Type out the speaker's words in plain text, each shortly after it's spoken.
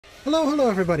Hello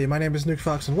everybody, my name is Nuke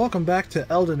Fox and welcome back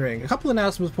to Elden Ring. A couple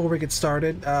announcements before we get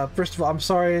started. First of all, I'm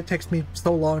sorry it takes me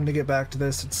so long to get back to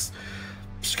this. It's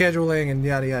scheduling and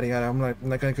yada yada yada. I'm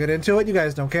not gonna get into it, you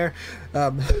guys don't care.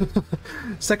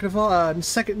 Second of all,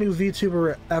 second new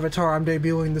VTuber avatar I'm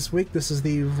debuting this week. This is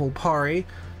the Volpari.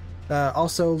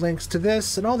 Also links to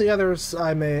this and all the others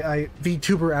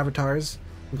VTuber avatars.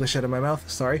 English out of my mouth,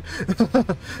 sorry.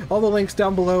 All the links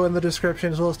down below in the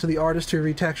description, as well as to the artist who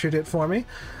retextured it for me.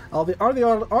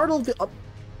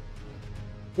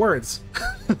 Words.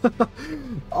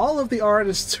 All of the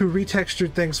artists who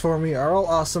retextured things for me are all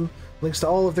awesome. Links to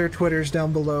all of their Twitters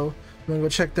down below. You want to go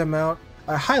check them out?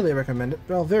 I highly recommend it.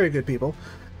 They're all very good people.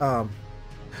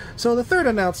 So the third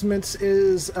announcement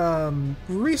is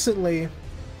recently,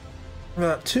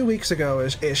 about 2 weeks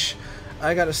ago-ish,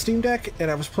 I got a Steam Deck,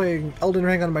 and I was playing Elden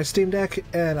Ring on my Steam Deck,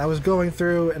 and I was going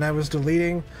through and I was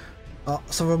deleting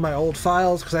some of my old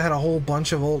files, because I had a whole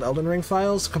bunch of old Elden Ring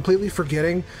files, completely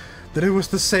forgetting that it was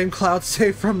the same cloud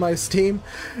save from my Steam,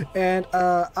 and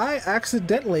I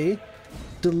accidentally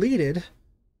deleted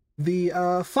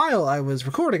the file I was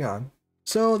recording on.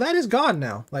 So that is gone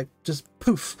now, like, just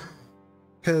poof,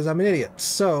 because I'm an idiot.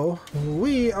 So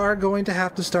we are going to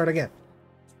have to start again.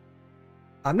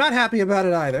 I'm not happy about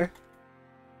it either.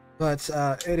 But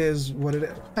it is what it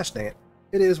is. Gosh dang it.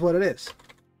 It is what it is.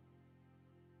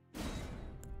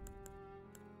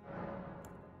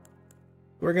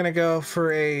 We're gonna go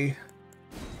for a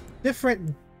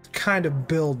different kind of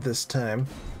build this time.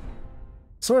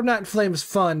 Sword of Night and Flame is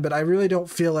fun, but I really don't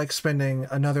feel like spending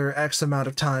another X amount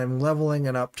of time leveling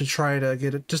it up to try to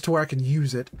get it just to where I can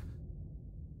use it.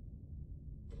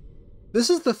 This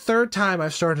is the third time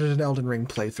I've started an Elden Ring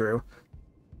playthrough,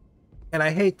 and I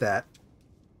hate that.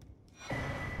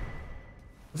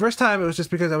 The first time it was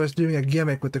just because I was doing a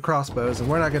gimmick with the crossbows, and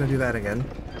we're not going to do that again.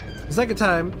 The second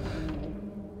time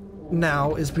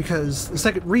now is because, the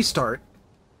second restart,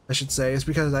 I should say, is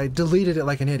because I deleted it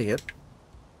like an idiot.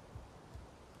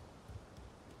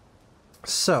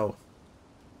 So,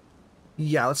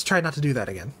 yeah, let's try not to do that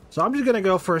again. So I'm just going to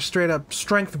go for a straight up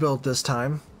strength build this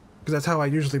time, because that's how I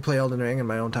usually play Elden Ring in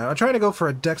my own time. I try to go for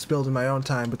a dex build in my own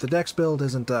time, but the dex build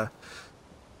isn't,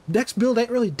 dex build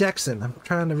ain't really dexing. I'm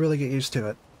trying to really get used to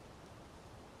it.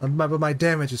 But my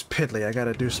damage is piddly. I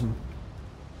gotta do some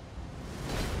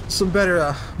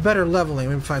better leveling.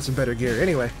 Maybe find some better gear.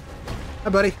 Anyway, hi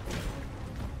buddy.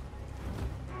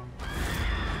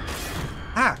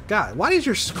 Ah, God, why does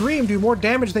your scream do more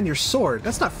damage than your sword?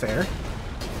 That's not fair.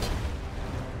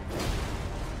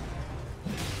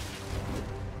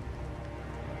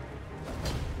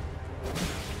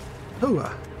 Ooh,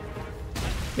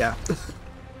 yeah.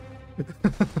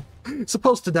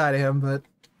 Supposed to die to him, but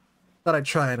thought I'd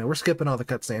try it. We're skipping all the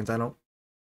cutscenes.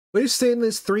 We've seen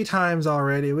this 3 times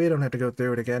already. We don't have to go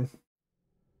through it again.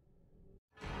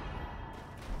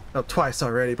 Oh, twice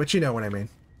already, but you know what I mean.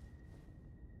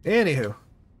 Anywho.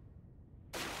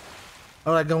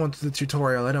 I like going through the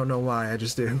tutorial. I don't know why, I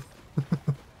just do. It's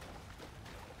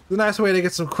a nice way to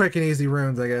get some quick and easy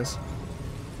runes, I guess.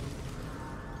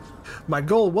 My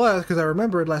goal was, because I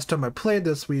remembered last time I played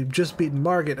this, we'd just beaten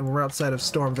Margit and we're outside of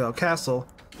Stormvale Castle.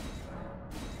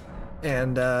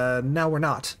 And now we're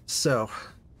not. So,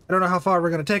 I don't know how far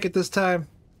we're going to take it this time.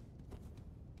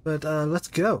 But let's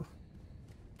go.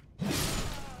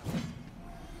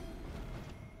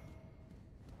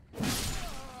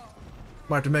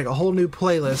 Might have to make a whole new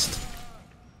playlist.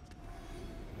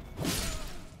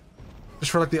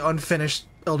 Just for like the unfinished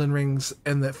Elden Rings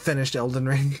and the finished Elden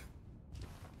Ring.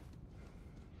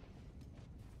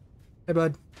 Hey,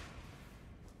 bud.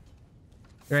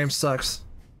 Your aim sucks.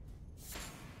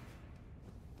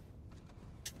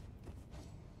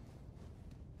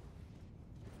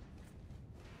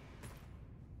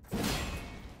 See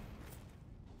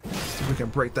if we can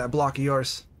break that block of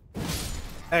yours.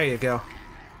 There you go.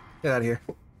 Get out of here.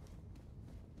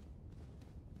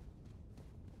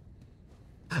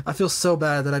 I feel so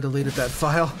bad that I deleted that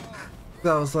file.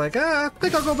 I was like, I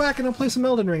think I'll go back and I'll play some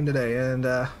Elden Ring today, and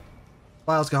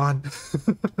file's gone.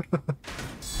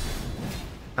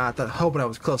 I thought, hoping I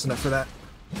was close enough for that.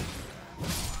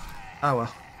 Oh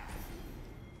well.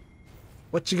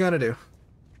 What you gonna do?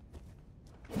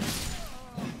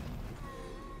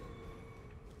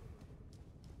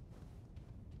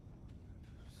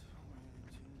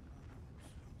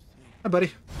 Hi,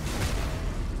 buddy.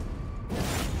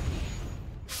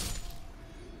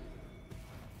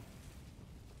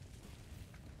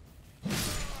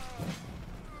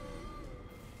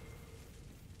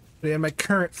 But in my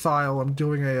current file, I'm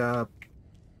doing a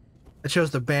I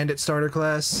chose the bandit starter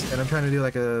class, and I'm trying to do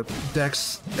like a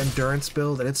dex endurance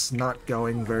build, and it's not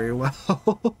going very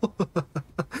well.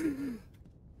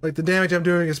 Like, the damage I'm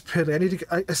doing is piddly. I need to.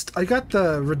 I got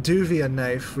the Reduvia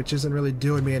knife, which isn't really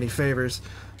doing me any favors,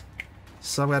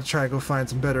 so I'm gonna try to go find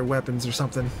some better weapons or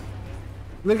something.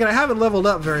 Then again, I haven't leveled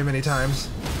up very many times,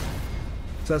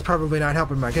 so that's probably not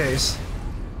helping my case.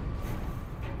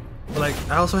 But, like,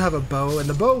 I also have a bow, and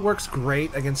the bow works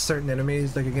great against certain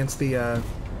enemies, like against the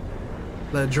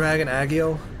Dragon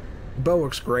Agile. The bow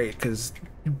works great, because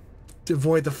you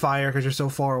avoid the fire because you're so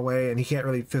far away, and he can't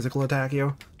really physical attack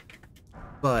you.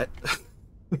 But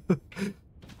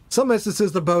some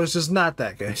instances the bow is just not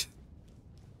that good.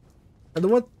 And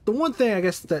the one thing I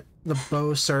guess that the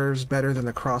bow serves better than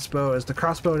the crossbow is the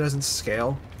crossbow doesn't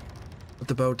scale, but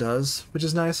the bow does, which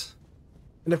is nice.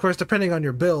 And of course, depending on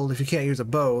your build, if you can't use a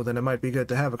bow, then it might be good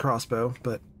to have a crossbow,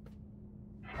 but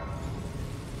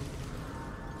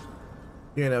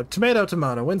you know, tomato,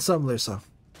 tomato, win some, lose some.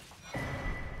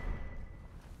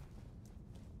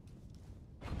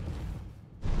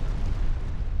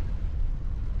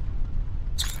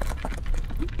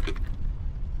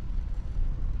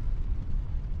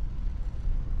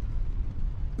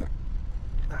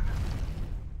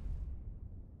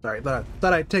 Sorry,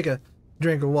 thought I'd take a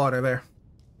drink of water there.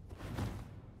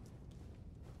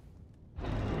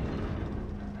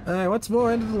 What's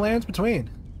more into the lands between?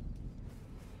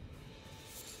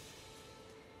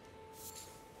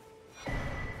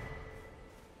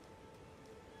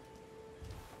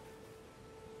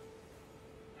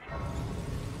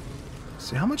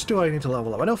 See, how much do I need to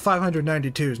level up? I know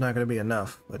 592 is not going to be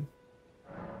enough, but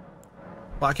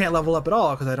well, I can't level up at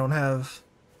all because I don't have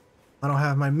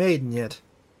my maiden yet.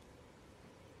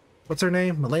 What's her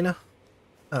name? Melina?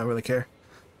 I don't really care.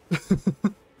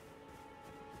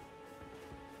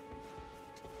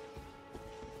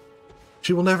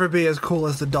 She will never be as cool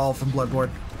as the doll from Bloodborne.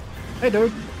 Hey,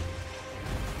 dude.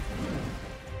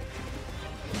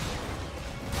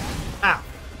 Ow.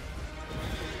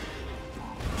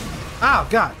 Oh,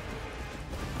 God.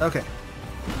 Okay.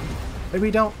 Maybe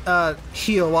don't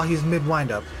heal while he's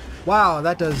mid-wind-up. Wow,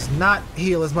 that does not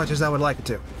heal as much as I would like it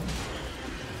to.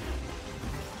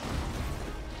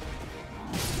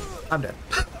 I'm dead.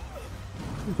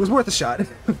 It was worth a shot.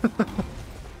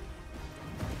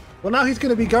 Well, now he's going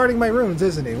to be guarding my runes,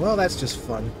 isn't he? Well, that's just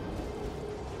fun.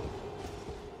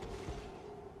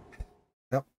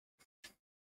 Yep.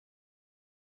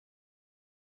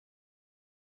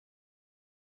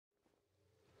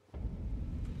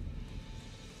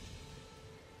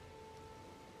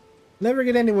 Never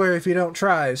get anywhere if you don't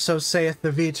try, so saith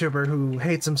the VTuber who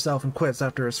hates himself and quits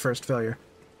after his first failure.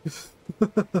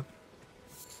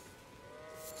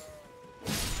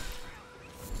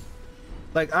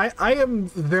 Like, I am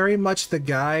very much the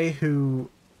guy who,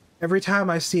 every time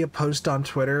I see a post on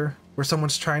Twitter where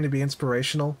someone's trying to be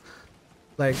inspirational,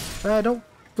 like,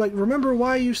 remember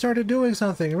why you started doing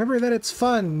something. Remember that it's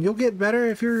fun. You'll get better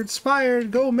if you're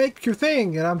inspired. Go make your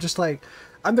thing. And I'm just like,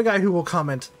 I'm the guy who will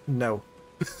comment, no.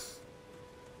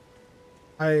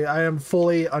 I am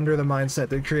fully under the mindset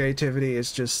that creativity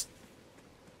is just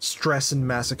stress and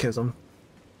masochism.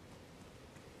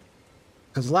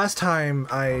 Because last time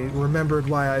I remembered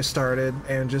why I started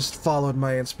and just followed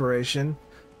my inspiration,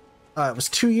 it was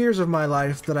 2 years of my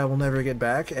life that I will never get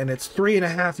back, and it's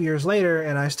 3.5 years later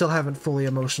and I still haven't fully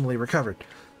emotionally recovered.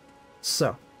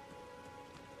 So.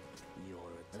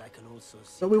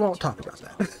 But we won't talk about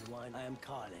that.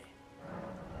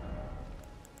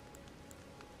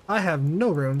 I have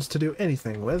no runes to do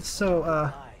anything with, so,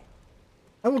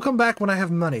 I will come back when I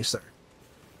have money, sir.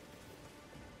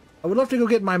 I would love to go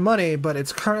get my money, but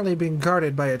it's currently being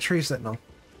guarded by a tree sentinel.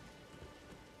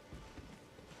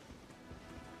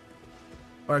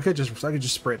 Or I could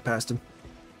just sprint past him.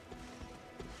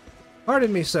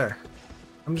 Pardon me, sir.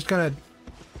 I'm just gonna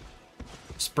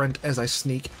sprint as I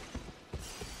sneak.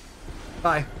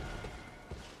 Bye.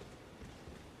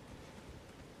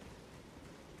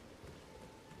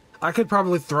 I could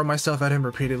probably throw myself at him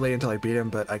repeatedly until I beat him,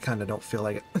 but I kind of don't feel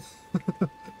like it.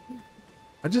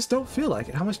 I just don't feel like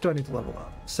it. How much do I need to level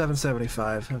up?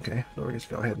 775. Okay, so we're just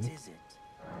go ahead and...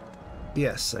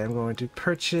 Yes, I am going to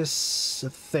purchase a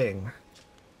thing.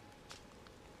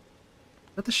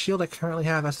 Is that the shield I currently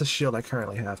have? That's the shield I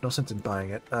currently have. No sense in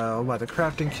buying it. I'll buy the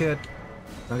crafting kit.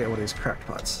 I'll get one of these craft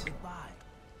pots.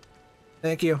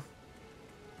 Thank you.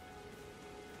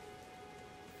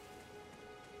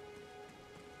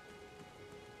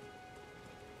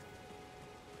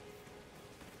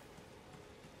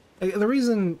 The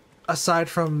reason, aside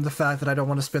from the fact that I don't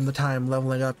want to spend the time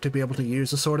leveling up to be able to use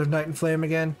the Sword of Night and Flame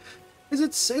again, is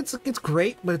it's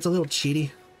great, but it's a little cheaty.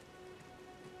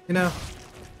 You know?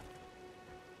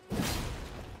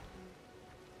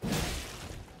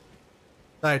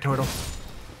 Alright, turtle.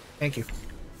 Thank you.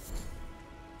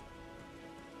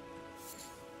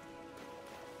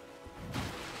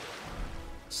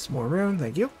 Some more room,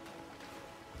 thank you.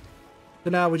 So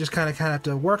now we just kind of have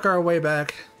to work our way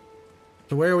back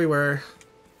to where we were.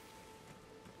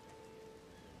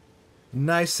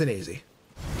 Nice and easy.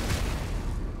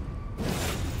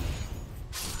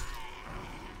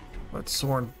 But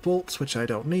sworn bolts, which I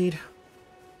don't need.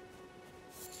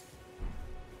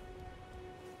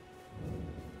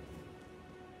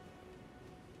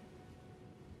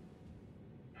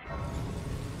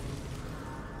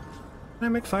 Can I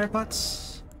make fire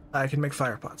pots? I can make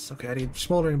fire pots. Okay, I need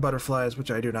smoldering butterflies, which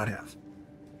I do not have.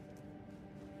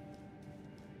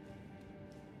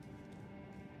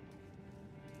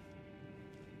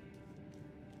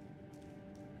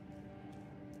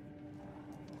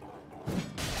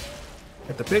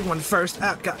 Get the big one first.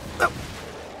 Ah, God. Oh.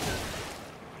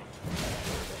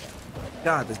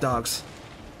 God, these dogs.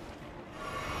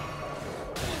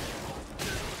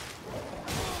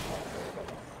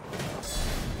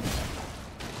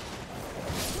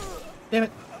 Damn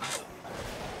it.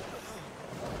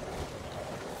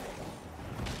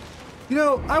 You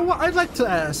know, I'd like to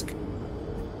ask,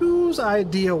 whose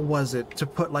idea was it to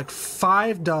put like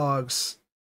 5 dogs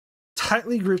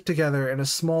tightly grouped together in a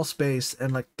small space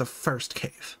in like the first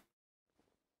cave?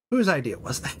 Whose idea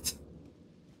was that?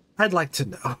 I'd like to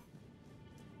know.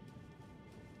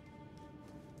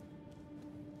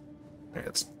 Alright,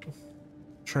 let's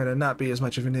try to not be as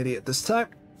much of an idiot this time.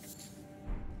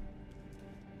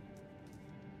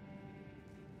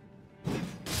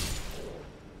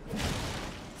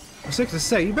 I was sick to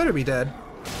say, you better be dead.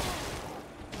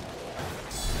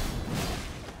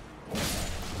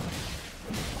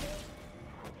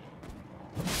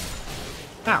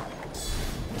 Ow.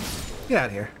 Get out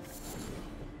of here.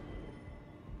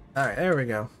 Alright, there we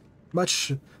go.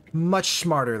 Much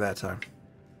smarter that time.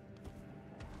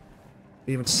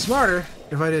 Even smarter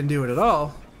if I didn't do it at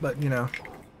all, but you know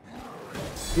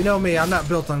me, I'm not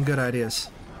built on good ideas.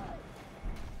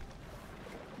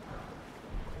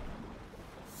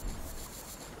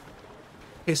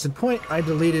 Case in point, I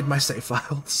deleted my save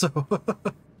file, so...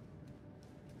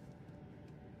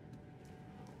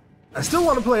 I still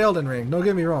want to play Elden Ring, don't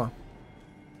get me wrong.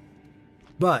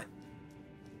 But,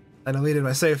 I deleted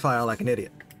my save file like an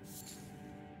idiot.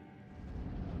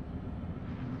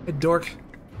 Hey, dork.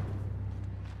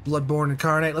 Bloodborne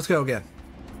incarnate, let's go again.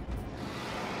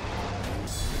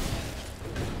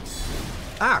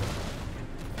 Ah!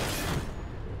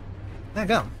 There you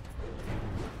go.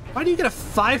 Why do you get a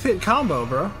 5-hit combo,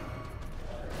 bro?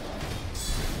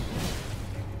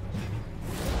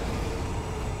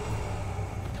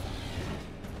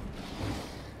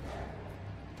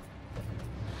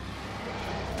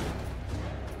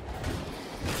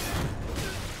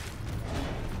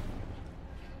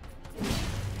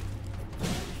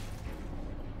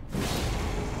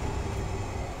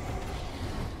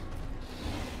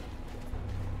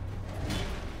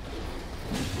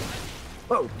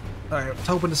 Whoa. Alright, I was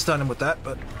hoping to stun him with that,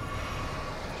 but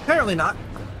apparently not.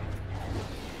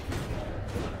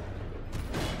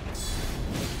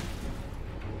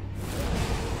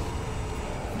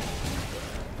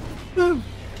 Woo.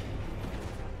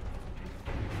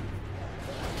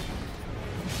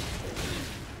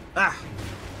 Ah!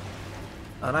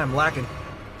 And I'm lacking.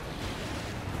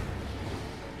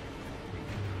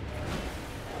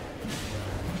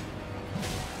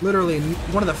 Literally,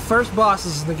 one of the first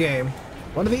bosses in the game.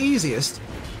 One of the easiest.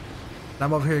 And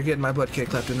I'm over here getting my butt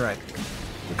kicked left and right.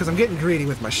 Because I'm getting greedy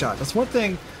with my shot. That's one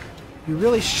thing you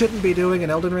really shouldn't be doing in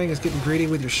Elden Ring, is getting greedy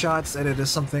with your shots, and it is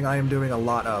something I am doing a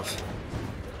lot of.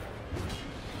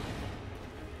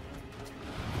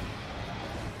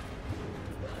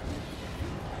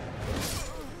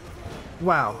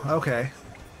 Wow, okay.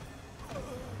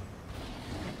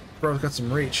 Bro's got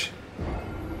some reach.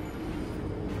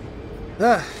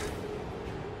 Ah.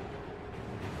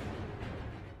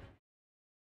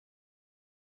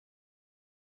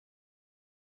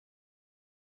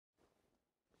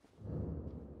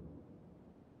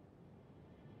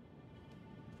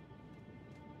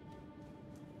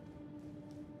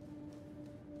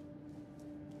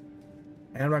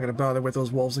 And I'm not gonna bother with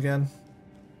those wolves again.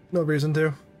 No reason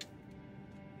to.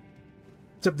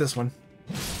 Except this one.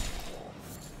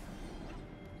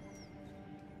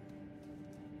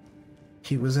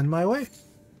 He was in my way.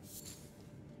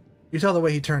 You tell the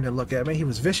way he turned to look at me, he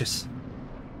was vicious.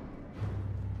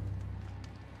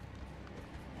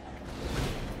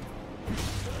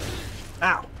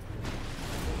 Ow.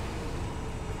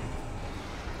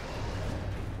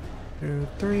 2,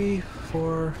 3,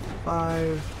 4,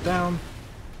 5, down.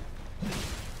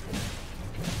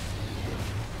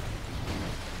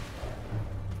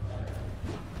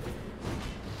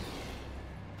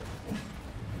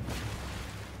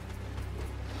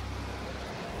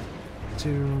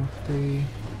 Two, three,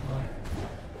 four.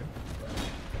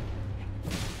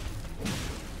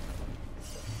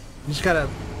 You just gotta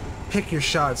pick your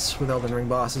shots with Elden Ring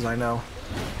bosses, I know.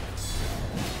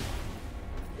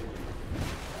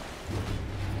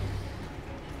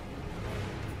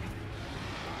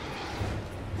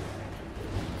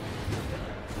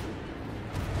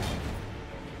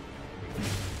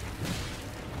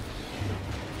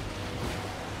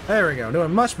 There we go,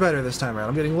 doing much better this time around.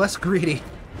 I'm getting less greedy.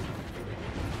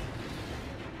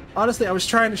 Honestly, I was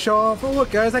trying to show off, oh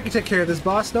look guys, I can take care of this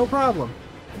boss, no problem.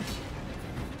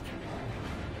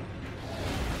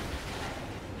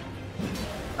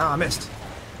 Ah, I missed.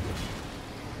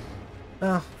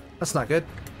 Oh, that's not good.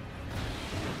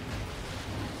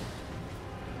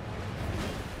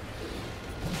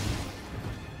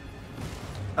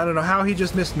 I don't know how he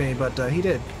just missed me, but he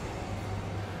did.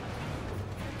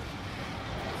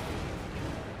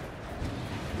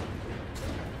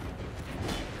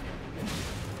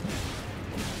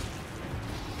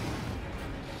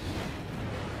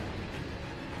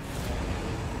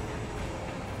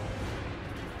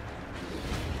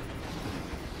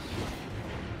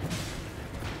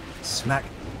 Smack.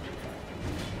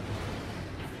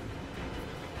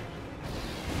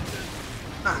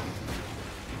 Ah.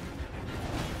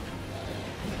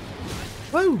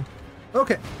 Woo!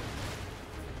 Okay.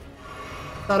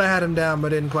 Thought I had him down, but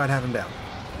didn't quite have him down.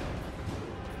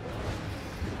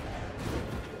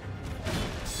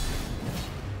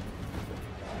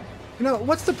 You know,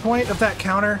 what's the point of that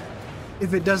counter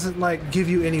if it doesn't, like, give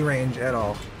you any range at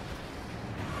all?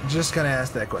 Just gonna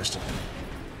ask that question.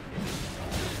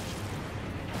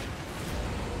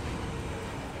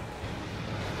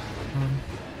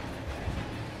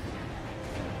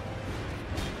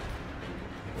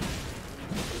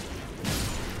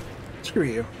 Screw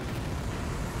you.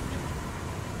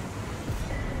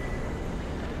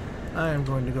 I am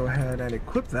going to go ahead and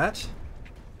equip that.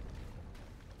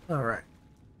 Alright.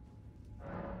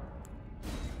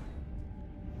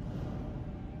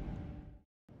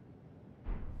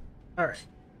 Alright.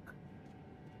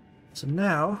 So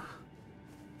now,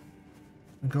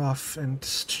 I'll go off and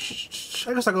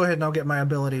I guess I'll go ahead and I'll get my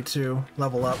ability to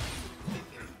level up.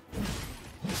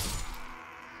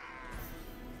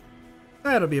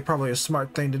 That'll be probably a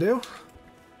smart thing to do.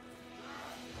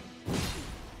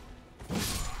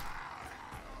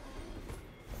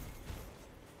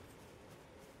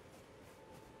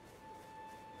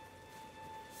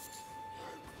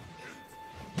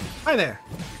 Hi there.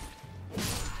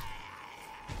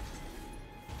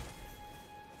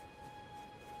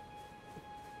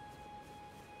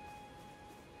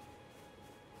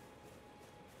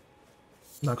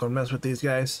 Not gonna mess with these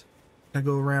guys. I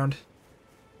go around.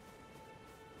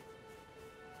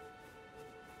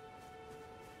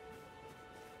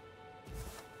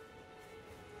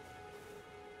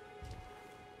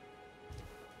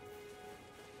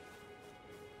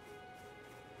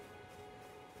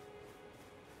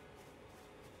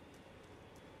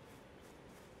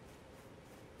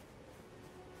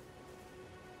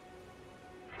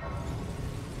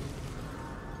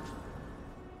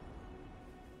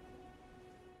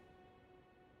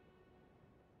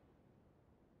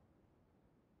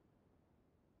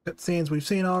 Cutscenes we've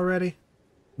seen already.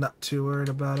 Not too worried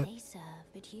about it. They serve,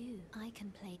 but I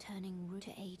can play turning root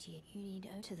to aid you. You need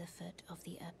go to the foot of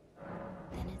the earth.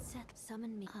 Then it said,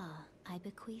 summon me. Ah, I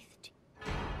bequeathed.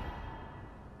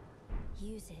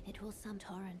 Use it. It will some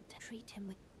torrent. Treat him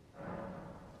with.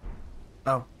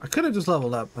 Oh, I could have just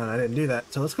leveled up, but I didn't do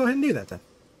that. So let's go ahead and do that then.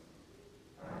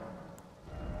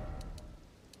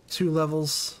 2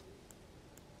 levels.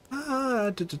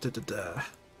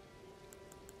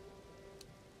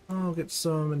 I'll get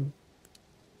some and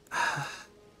I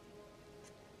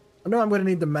know I'm going to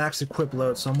need the max equip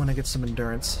load, so I'm going to get some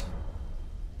endurance.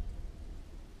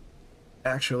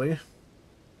 Actually,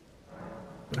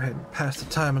 go ahead and pass the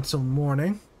time until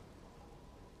morning.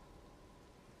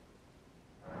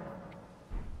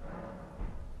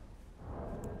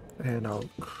 And I'll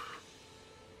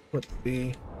put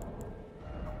the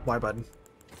Y button.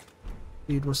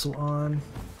 Speed whistle on.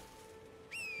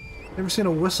 Never seen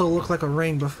a whistle look like a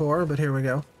ring before, but here we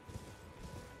go.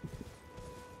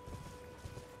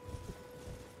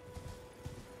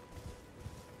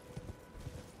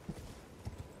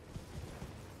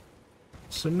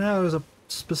 So now there's a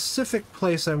specific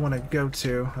place I want to go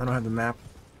to. I don't have the map.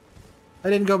 I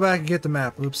didn't go back and get the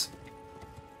map. Oops.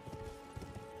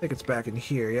 think it's back in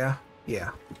here, yeah? Yeah.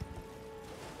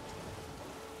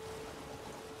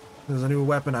 There's a new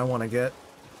weapon I want to get.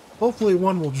 Hopefully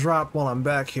one will drop while I'm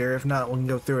back here. If not, we can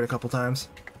go through it a couple times.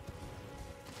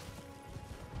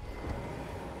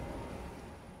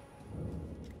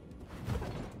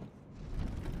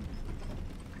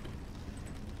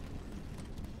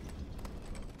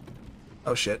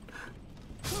 Oh shit.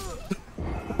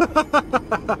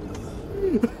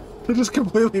 I just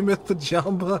completely missed the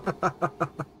jump.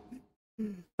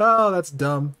 Oh, that's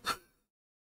dumb.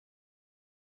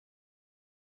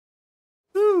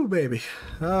 Ooh, baby.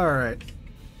 Alright.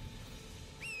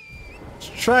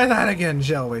 Let's try that again,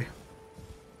 shall we?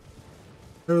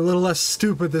 They're a little less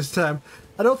stupid this time.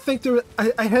 I don't think there...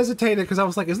 I hesitated because I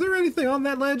was like, is there anything on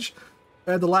that ledge?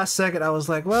 And at the last second, I was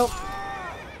like, well...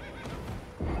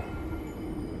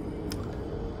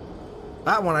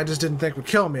 That one I just didn't think would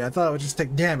kill me. I thought it would just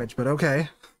take damage, but okay.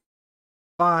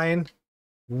 Fine.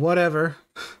 Whatever.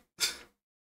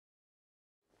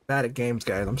 Bad at games,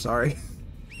 guys. I'm sorry.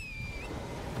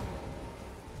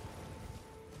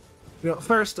 You know,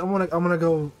 first I'm gonna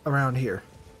go around here.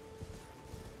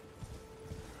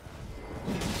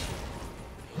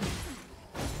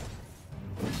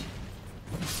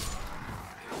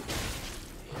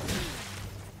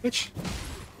 Bitch.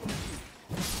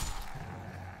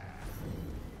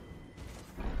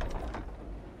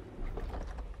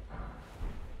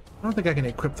 I don't think I can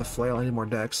equip the flail. I need more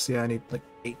dex. Yeah, I need like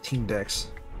 18 dex.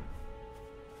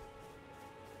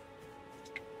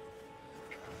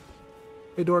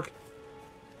 Hey, dork.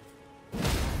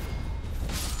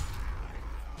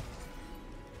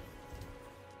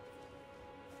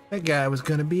 That guy was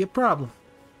gonna be a problem.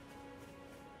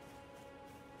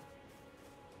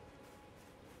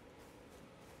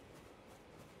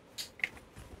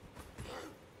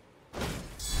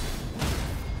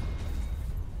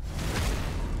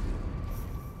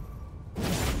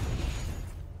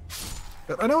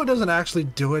 I know it doesn't actually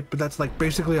do it, but that's like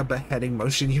basically a beheading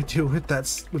motion you do with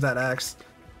that axe.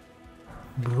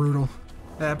 Brutal.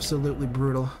 Absolutely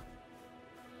brutal.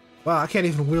 Wow, I can't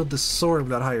even wield this sword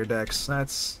without higher dex.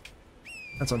 That's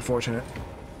unfortunate.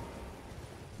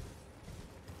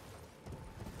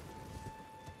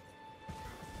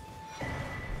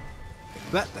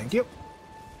 That, thank you.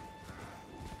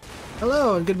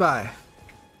 Hello and goodbye.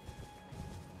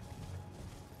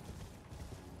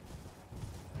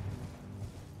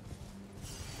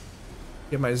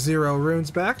 Get my 0 runes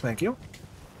back, thank you.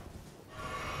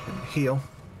 And heal.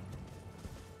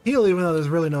 Heal even though there's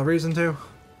really no reason to.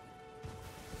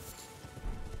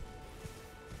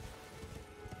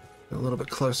 Get a little bit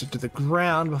closer to the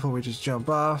ground before we just jump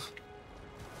off.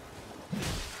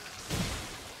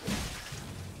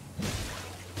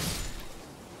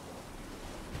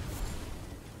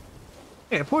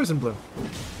 Hey, a poison bloom.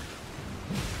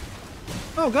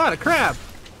 Oh god, a crab!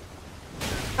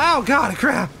 Oh god, a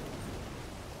crab!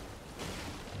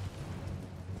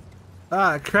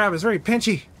 Ah, a crab is very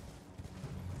pinchy.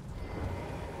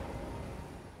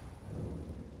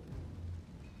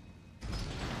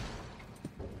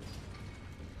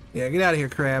 Yeah, get out of here,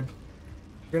 crab.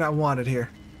 You're not wanted here.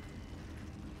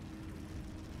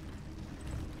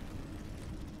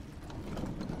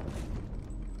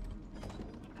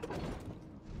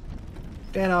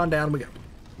 And on down we go.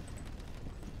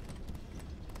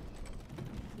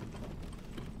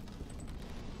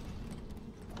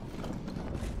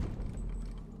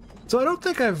 So I don't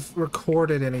think I've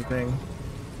recorded anything.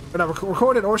 Or not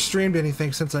recorded or streamed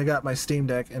anything since I got my Steam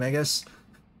Deck, and I guess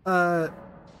to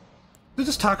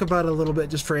just talk about it a little bit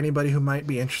just for anybody who might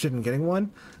be interested in getting one.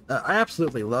 I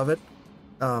absolutely love it.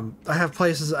 I have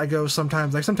places I go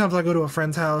sometimes, like sometimes I go to a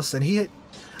friend's house and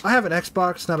I have an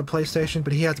Xbox, not a PlayStation,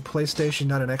 but he has a PlayStation,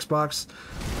 not an Xbox.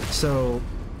 So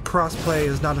crossplay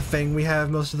is not a thing we have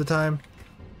most of the time,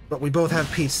 but we both have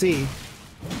PC.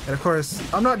 And of course,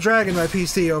 I'm not dragging my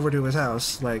PC over to his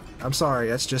house. Like, I'm sorry,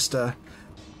 that's just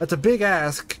that's a big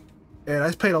ask, and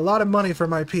I paid a lot of money for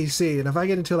my PC, and if I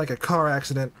get into like a car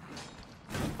accident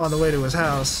on the way to his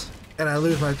house and I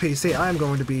lose my PC, I'm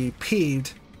going to be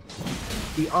peeved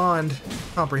beyond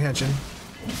comprehension.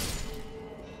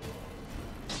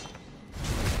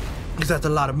 Because that's a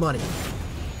lot of money.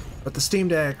 But the Steam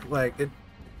Deck, like, it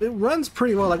runs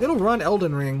pretty well. Like, it'll run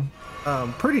Elden Ring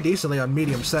pretty decently on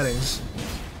medium settings.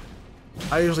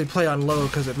 I usually play on low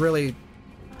because it really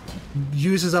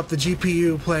uses up the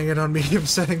GPU playing it on medium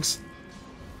settings.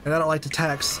 And I don't like to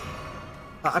tax.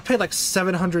 I paid like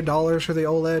 $700 for the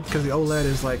OLED because the OLED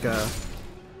is like the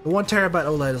 1 terabyte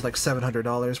OLED is like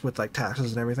 $700 with like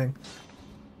taxes and everything.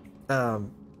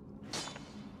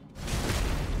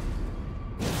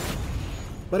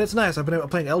 But it's nice. I've been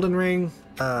playing Elden Ring,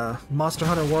 Monster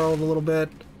Hunter World a little bit,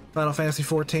 Final Fantasy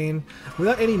XIV.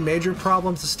 Without any major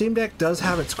problems. The Steam Deck does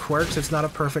have its quirks. It's not a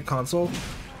perfect console.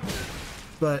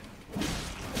 But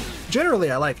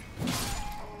generally, I like it.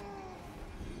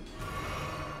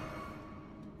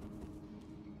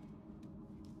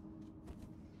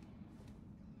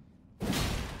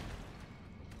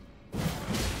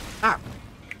 Ah!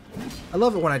 I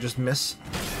love it when I just miss.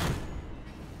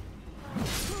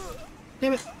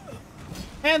 Damn it.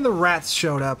 And the rats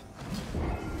showed up.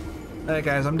 Alright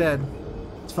guys, I'm dead.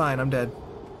 It's fine, I'm dead.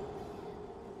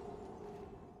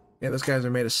 Yeah, those guys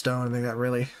are made of stone and they got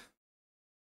really...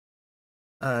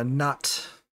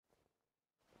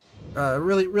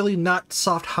 really not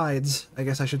soft hides, I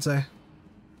guess I should say.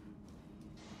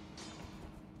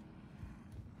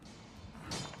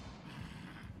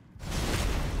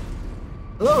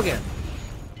 Hello again.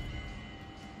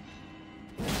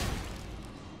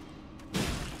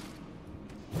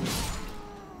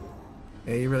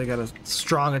 Yeah, you really gotta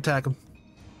strong attack him.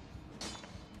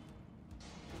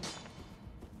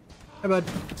 Hi, bud.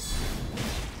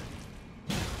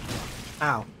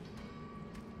 Ow.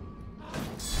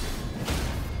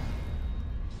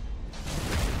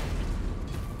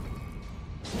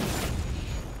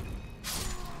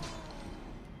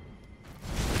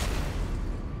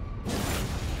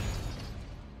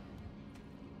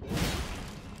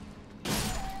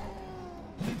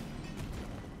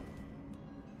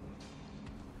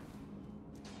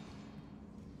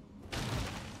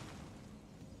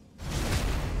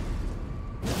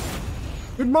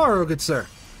 Good morrow, good sir.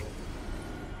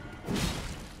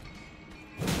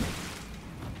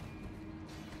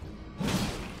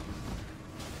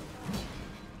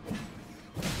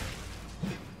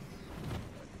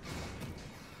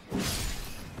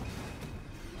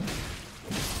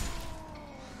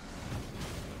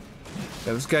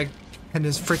 Yeah, this guy and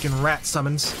his freaking rat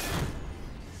summons.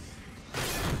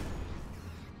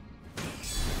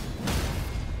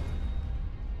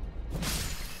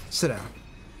 Sit down.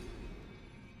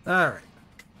 Alright.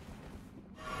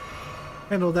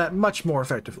 Handled that much more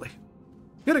effectively.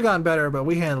 Could have gone better, but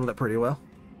we handled it pretty well.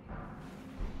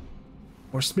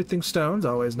 More smithing stones,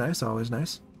 always nice, always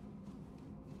nice.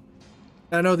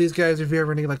 And I know these guys, if you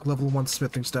ever need like level 1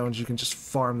 smithing stones, you can just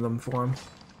farm them for them.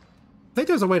 I think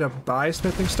there's a way to buy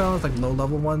smithing stones, like low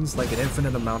level ones, like an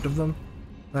infinite amount of them.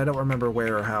 I don't remember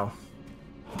where or how.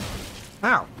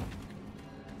 Ow!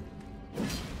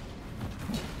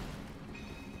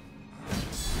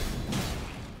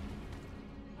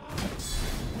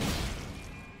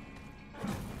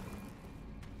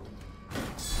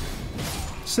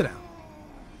 Sit down.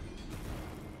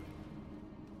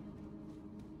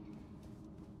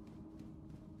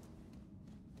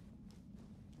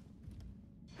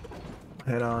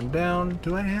 Head on down.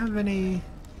 Do I have any...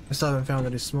 I still haven't found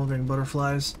any smoldering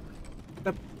butterflies.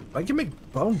 I can make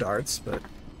bone darts, but...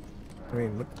 I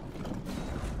mean,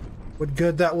 what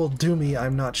good that will do me,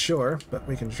 I'm not sure, but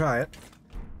we can try it.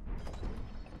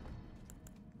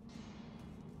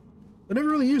 I never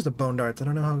really used the bone darts. I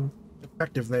don't know how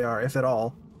effective they are, if at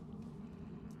all.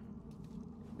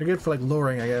 They're good for, like,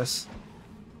 luring, I guess.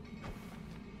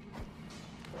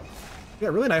 Yeah,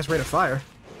 really nice rate of fire.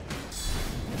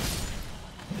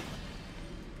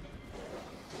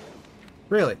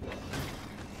 Really?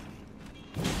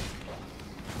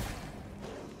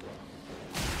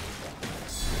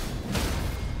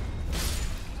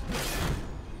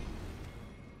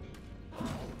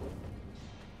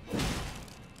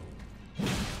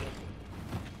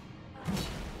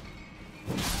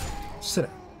 Sit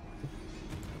down.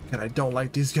 And I don't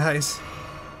like these guys.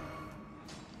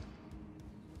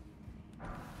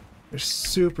 They're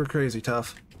super crazy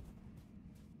tough.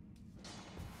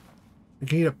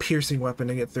 You need a piercing weapon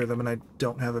to get through them, and I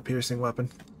don't have a piercing weapon.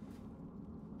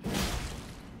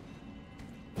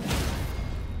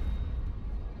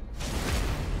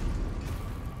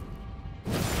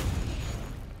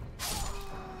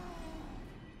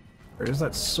 Or does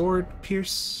that sword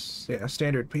pierce? Yeah,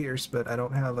 standard pierce, but I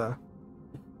don't have a...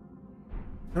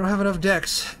 I don't have enough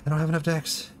dex. I don't have enough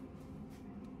dex.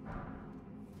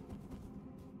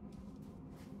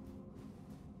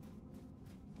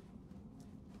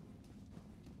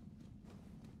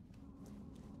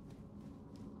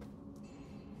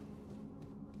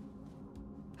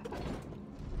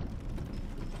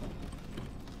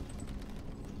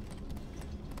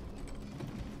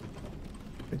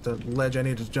 I think the ledge I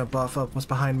need to jump off of was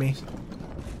behind me.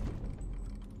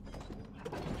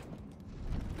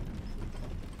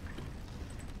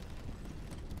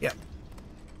 Yep.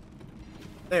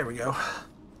 There we go.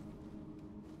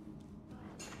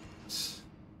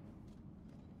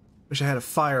 Wish I had a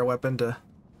fire weapon to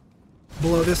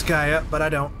blow this guy up, but I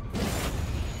don't.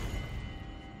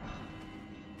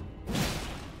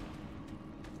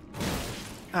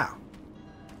 Ow.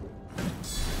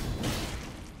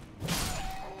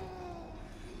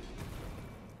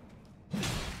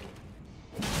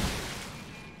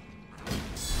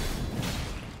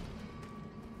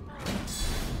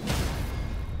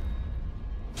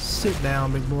 Sit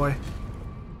down, big boy.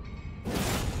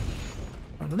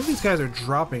 None of these guys are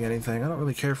dropping anything. I don't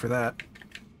really care for that.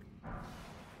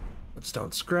 Let's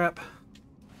don't scrap.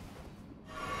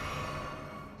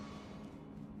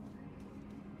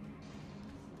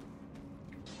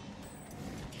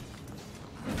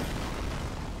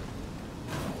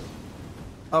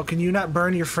 Oh, can you not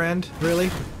burn your friend?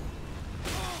 Really?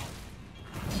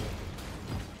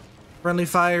 Friendly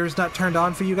fire is not turned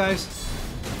on for you guys?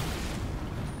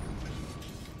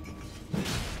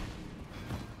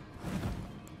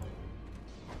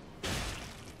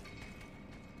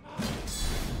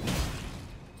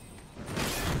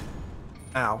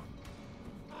 Ow.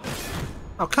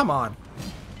 Oh, come on.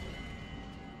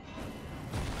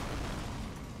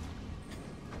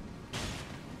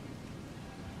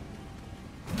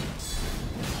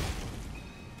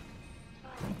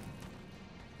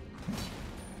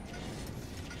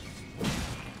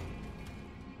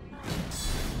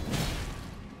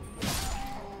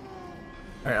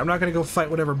 Alright, I'm not gonna go fight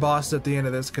whatever boss is at the end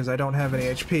of this because I don't have any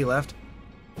HP left.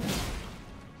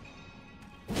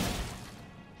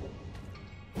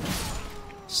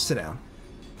 Sit down.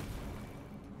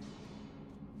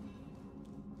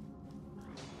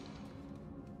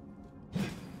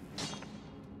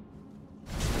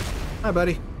 Hi,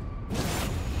 buddy.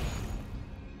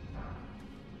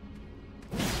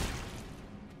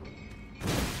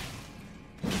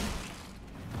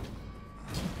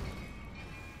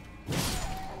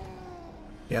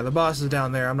 Yeah, the boss is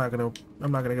down there. I'm not gonna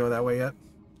go that way yet.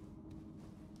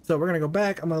 So we're gonna go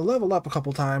back. I'm gonna level up a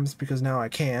couple times because now I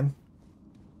can.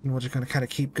 And we're just gonna kind of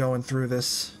keep going through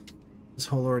this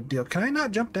whole ordeal. Can I not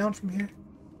jump down from here?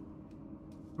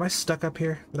 Am I stuck up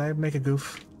here? Did I make a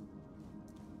goof?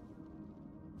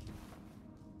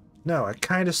 No, I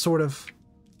kind of sort of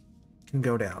can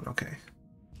go down. Okay.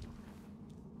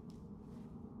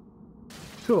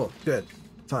 Cool. Good.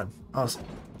 Fun. Awesome.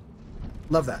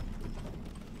 Love that.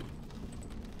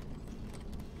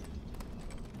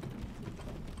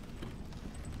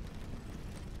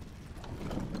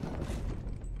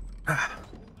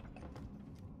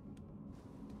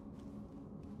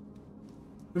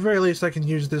 At the very least, I can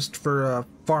use this for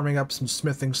farming up some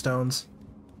smithing stones.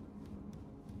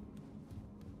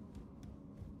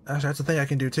 Actually, that's the thing I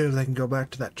can do too, is I can go back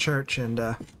to that church and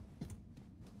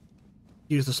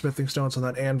use the smithing stones on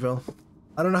that anvil.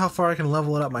 I don't know how far I can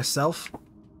level it up myself,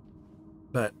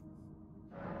 but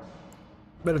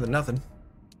better than nothing.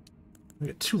 I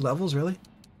get 2 levels, really?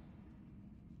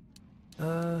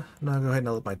 No, I'll go ahead and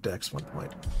up my dex 1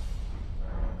 point.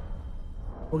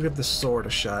 We'll give the sword a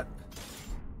shot.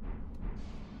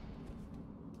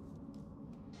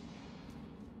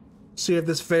 See if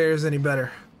this fares any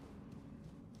better.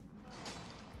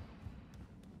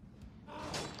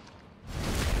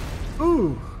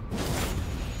 Ooh!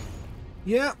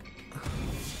 Yeah.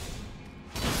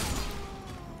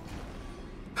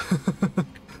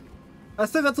 I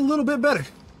say that's a little bit better.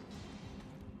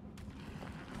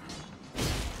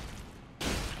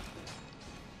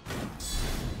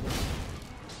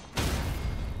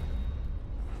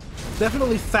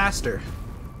 Definitely faster.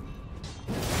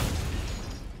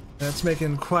 That's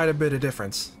making quite a bit of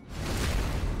difference.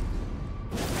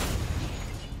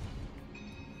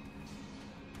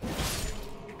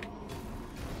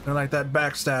 And like that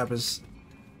backstab is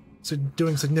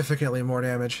doing significantly more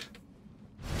damage.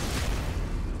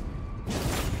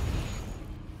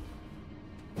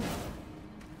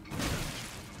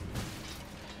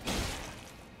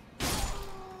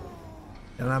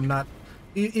 And I'm not...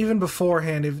 even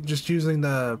beforehand, just using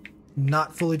the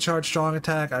not fully charged strong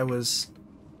attack, I was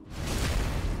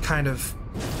kind of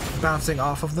bouncing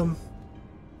off of them.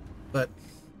 But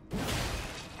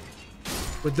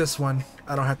with this one,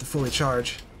 I don't have to fully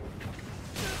charge.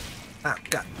 Ah,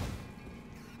 God.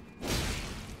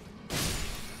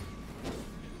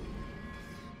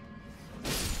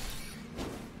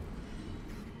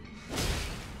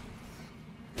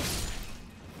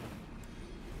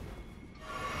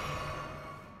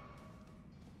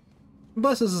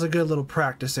 Plus, this is a good little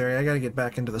practice area. I gotta get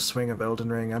back into the swing of Elden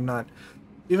Ring. I'm not...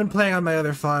 even playing on my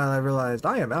other file, I realized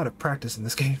I am out of practice in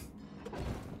this game.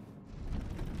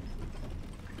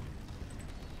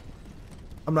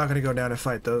 I'm not gonna go down and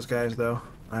fight those guys, though.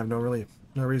 I have no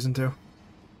reason to.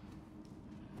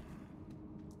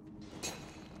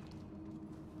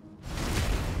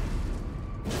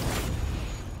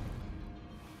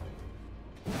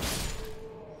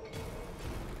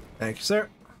 Thank you, sir.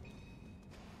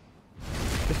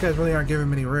 These guys really aren't giving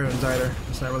me any runes either.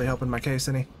 It's not really helping my case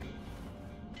any.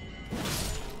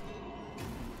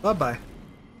 Bye-bye.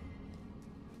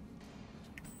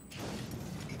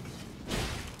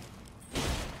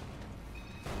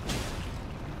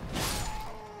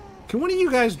 Can one of you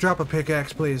guys drop a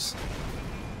pickaxe, please?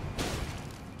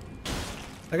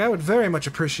 Like, I would very much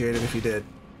appreciate it if you did.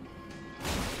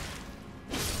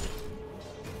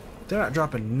 They're not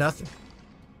dropping nothing.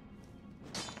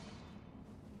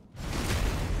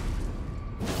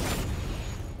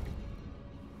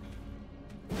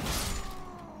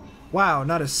 Wow,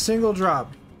 not a single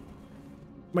drop.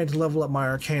 Might need to level up my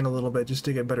arcane a little bit just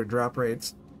to get better drop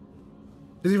rates.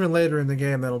 Because even later in the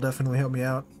game, that'll definitely help me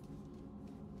out.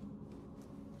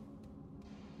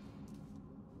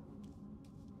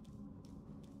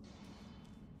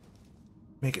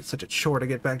 Make it such a chore to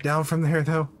get back down from there,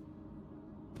 though.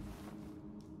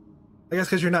 I guess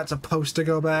because you're not supposed to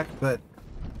go back, but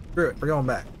screw it, we're going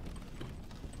back.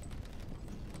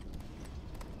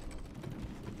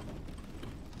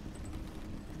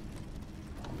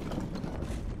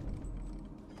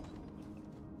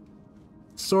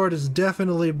 Sword is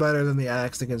definitely better than the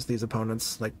axe against these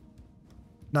opponents. Like,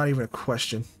 not even a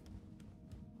question.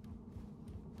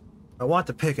 I want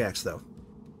the pickaxe, though.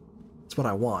 That's what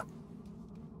I want.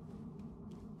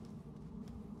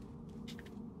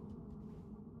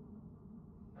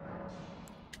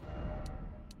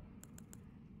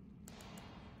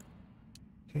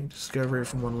 Okay, discovery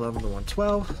from 111 to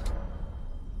 112.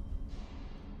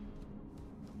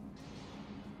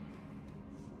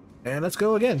 And let's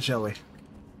go again, shall we?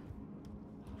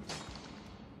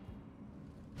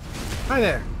 Hi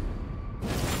there.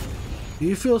 Do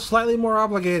you feel slightly more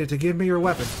obligated to give me your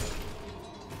weapon?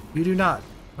 You do not.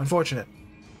 Unfortunate.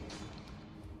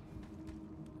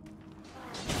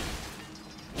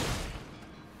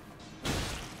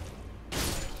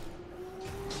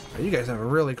 Oh, you guys have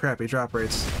really crappy drop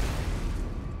rates.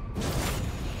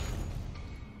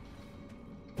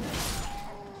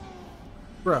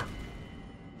 Bruh.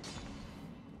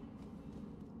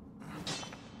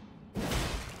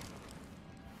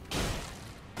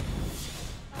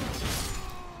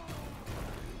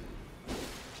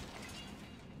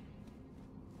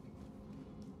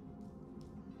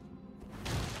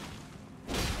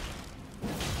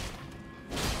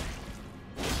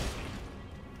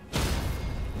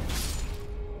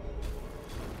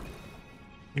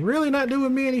 Really not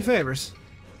doing me any favors.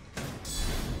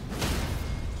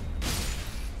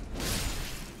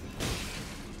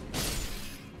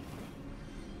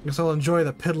 Guess I'll enjoy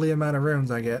the piddly amount of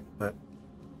runes I get, but...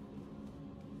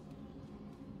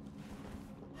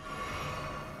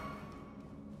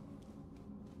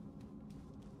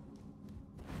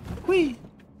 Whee!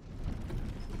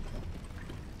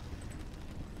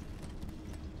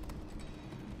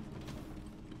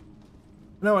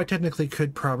 No, I technically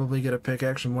could probably get a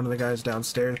pickaxe from one of the guys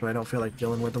downstairs, but I don't feel like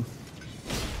dealing with them.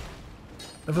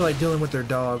 I feel like dealing with their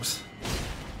dogs.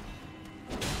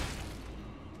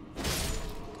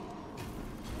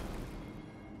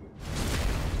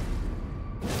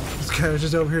 This guy was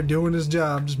just over here doing his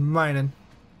job, just mining.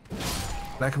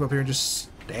 And I come up here and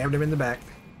just stabbed him in the back.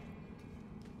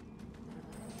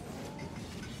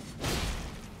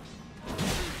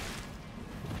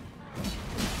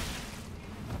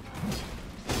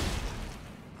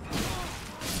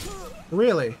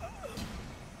 Really?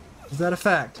 Is that a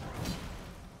fact?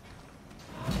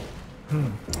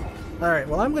 Alright,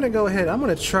 well I'm gonna go ahead. I'm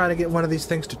gonna try to get one of these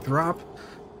things to drop.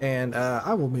 And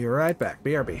I will be right back.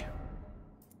 BRB.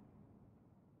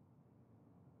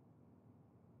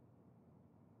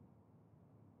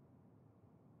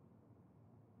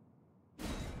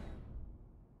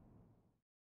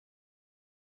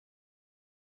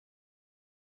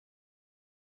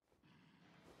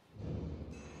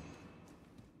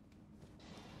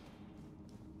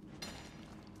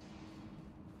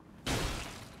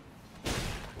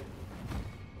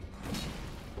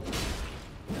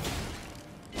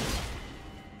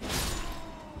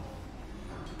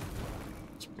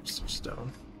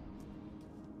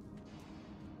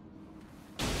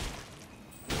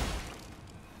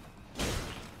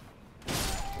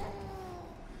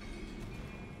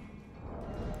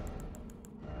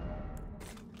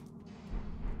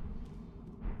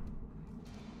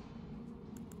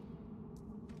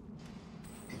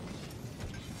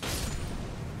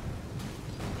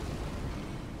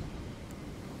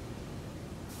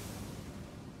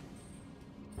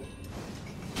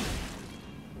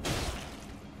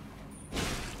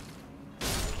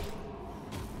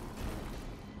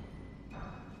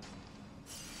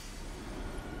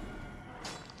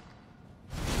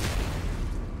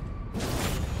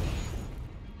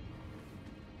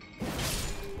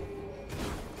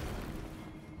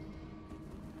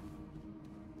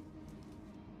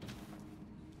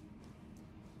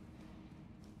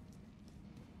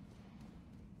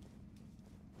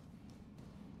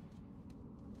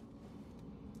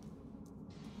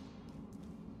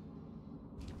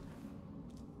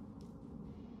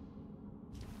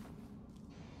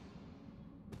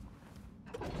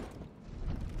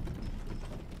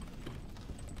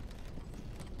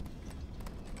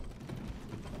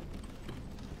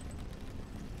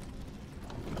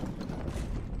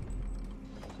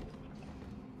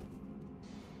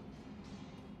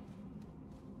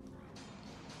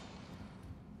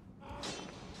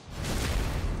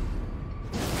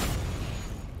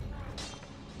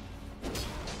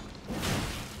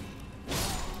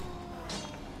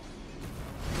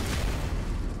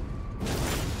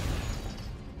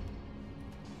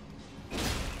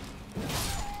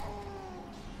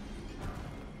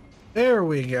 There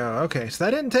we go. Okay, so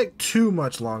that didn't take too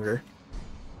much longer.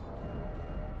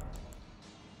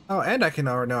 Oh, and I can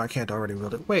already... No, I can't already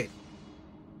wield it. Wait.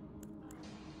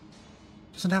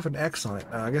 Doesn't have an X on it.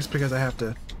 I guess because I have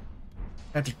to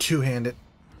two-hand it.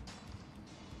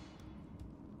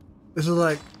 This is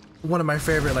like one of my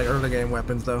favorite like early game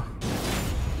weapons though.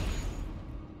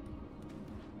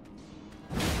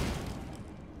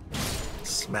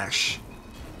 Smash.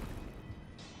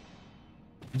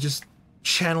 You just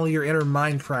channel your inner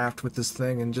Minecraft with this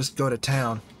thing and just go to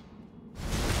town.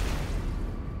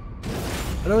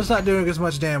 I know it's not doing as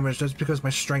much damage just because my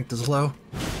strength is low.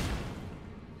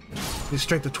 The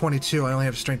strength of 22, I only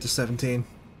have strength of 17.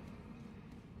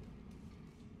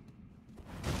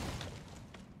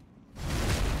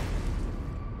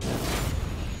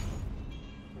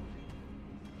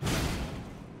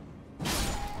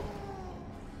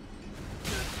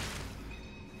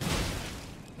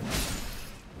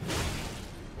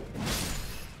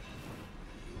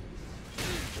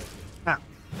 Ah.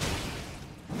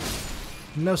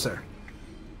 No, sir.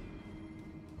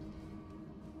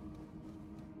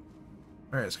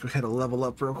 Alright, let's go ahead and level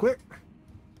up real quick.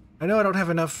 I know I don't have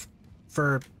enough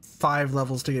for 5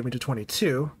 levels to get me to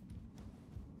 22.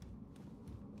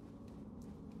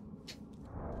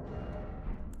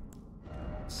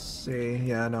 Let's see,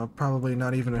 yeah, no, probably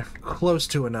not even close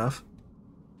to enough.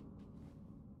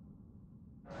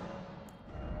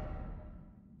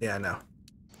 Yeah, no.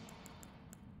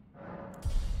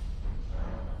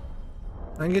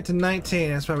 I can get to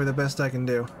 19, that's probably the best I can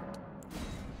do.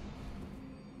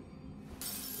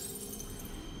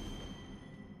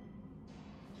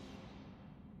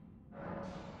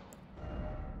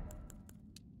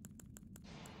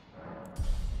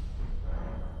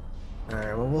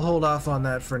 Alright, well we'll hold off on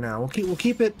that for now. We'll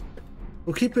keep it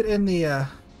in the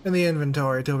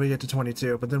inventory till we get to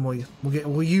 22, but then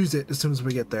we'll use it as soon as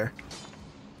we get there.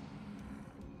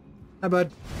 Hi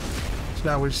bud. So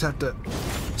now we just have to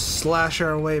slash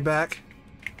our way back.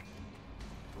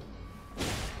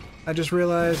 I just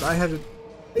realized I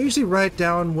usually write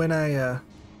down when I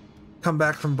come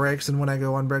back from breaks and when I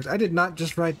go on breaks. I did not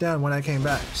just write down when I came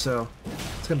back, so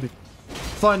it's gonna be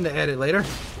fun to edit later.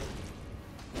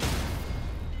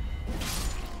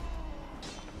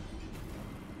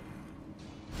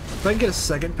 If I can get a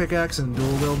second pickaxe and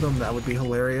dual wield them, that would be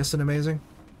hilarious and amazing.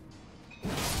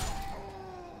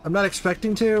 I'm not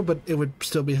expecting to, but it would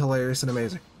still be hilarious and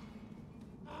amazing.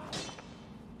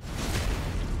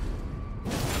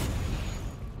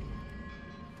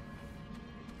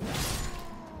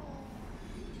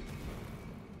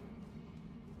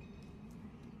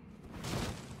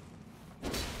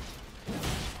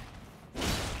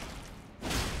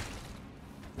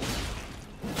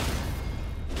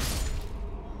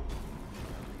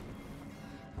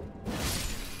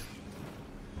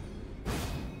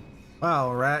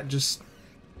 Wow, rat, just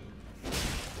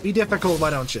be difficult, why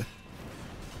don't you?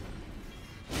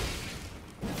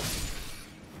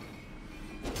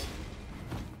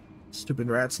 Stupid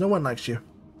rats, no one likes you.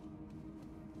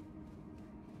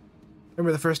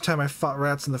 Remember the first time I fought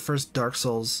rats in the first Dark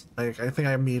Souls, I think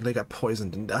I immediately got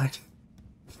poisoned and died.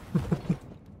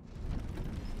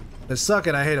 They suck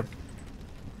and I hate them.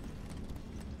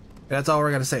 That's all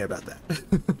we're gonna say about that.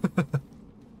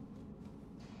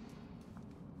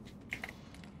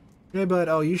 Hey bud,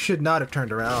 oh you should not have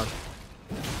turned around.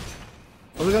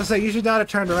 I was gonna say you should not have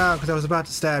turned around because I was about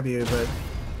to stab you, but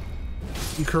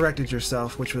you corrected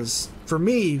yourself, which was, for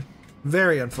me,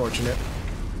 very unfortunate.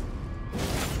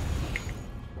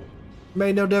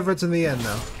 Made no difference in the end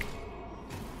though.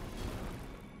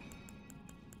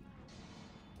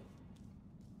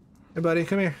 Hey buddy,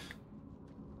 come here.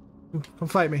 Come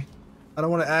fight me. I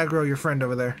don't want to aggro your friend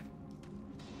over there.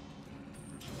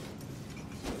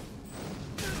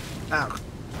 Ow.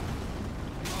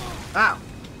 Ow. Well,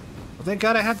 thank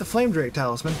God I had the Flame Drake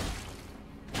talisman.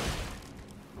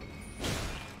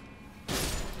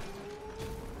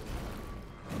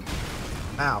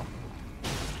 Ow.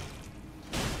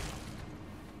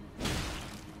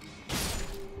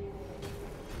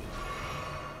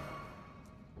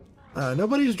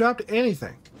 Nobody's dropped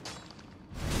anything.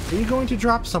 Are you going to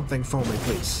drop something for me,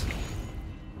 please?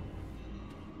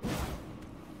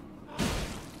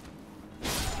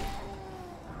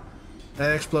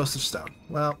 An explosive stone.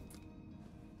 Well,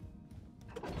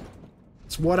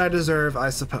 it's what I deserve,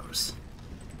 I suppose.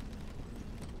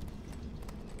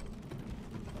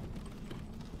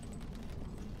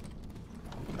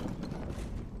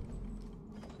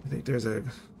 I think there's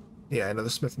another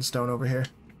smith and stone over here.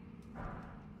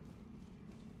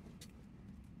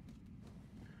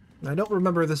 I don't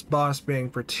remember this boss being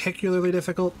particularly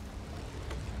difficult.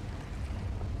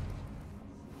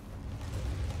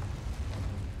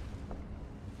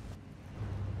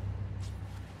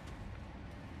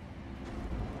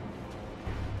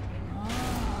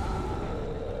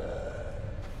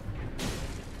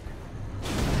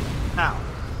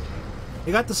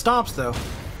 You got the stomps, though.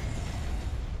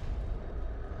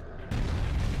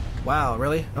 Wow,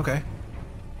 really? Okay. I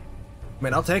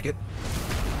mean, I'll take it.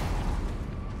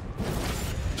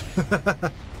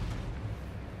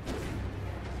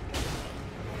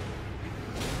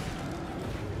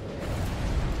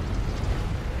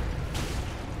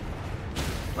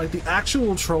 Like, the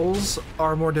actual trolls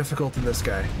are more difficult than this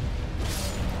guy.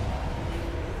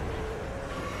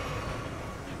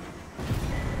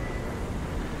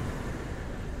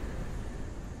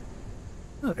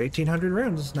 Oh, 1,800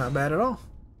 rounds is not bad at all.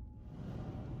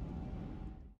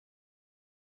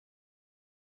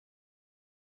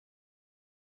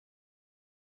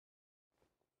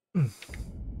 Okay,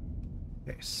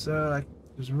 so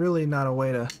there's really not a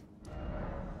way to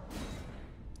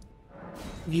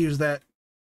use that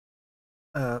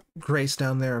grace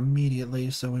down there immediately,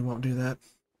 so we won't do that.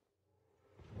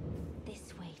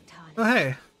 This way, Tarnish. Oh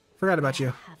hey, forgot about you.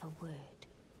 I have a word.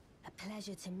 A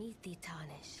pleasure to meet thee,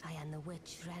 Tarnish. I am the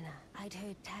witch Renna. I'd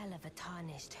heard tell of a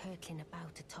tarnished hurtling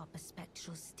about atop a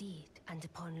spectral steed, and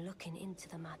upon looking into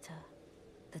the matter,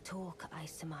 the talk I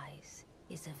surmise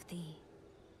is of thee.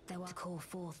 Thou art to call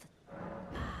forth.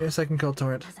 Yes, I can kill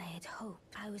Torrent. As I had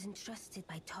hoped, I was entrusted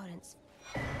by Torrent's.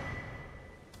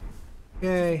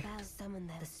 Yay. Thou summon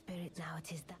the spirit now.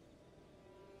 It is that.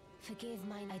 Forgive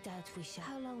mine. I doubt we shall.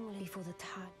 How long will it be for the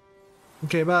time?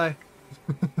 Okay, bye.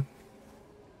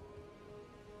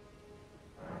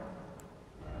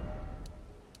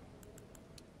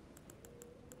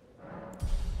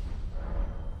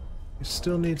 We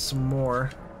still need some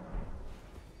more.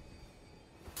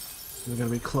 We're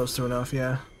gonna be close to enough,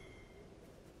 yeah.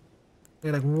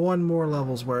 Need like one more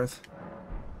level's worth.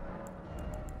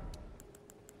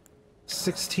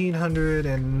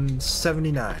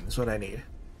 1,679 is what I need.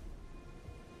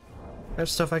 I have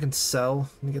stuff I can sell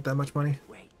and get that much money.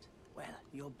 Wait, well,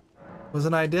 you're...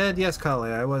 Wasn't I dead? Yes,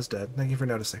 Kali, I was dead. Thank you for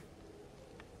noticing.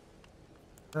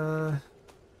 And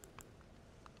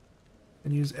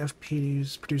use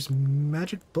FP to produce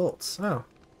magic bolts. Oh,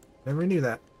 never knew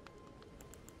that.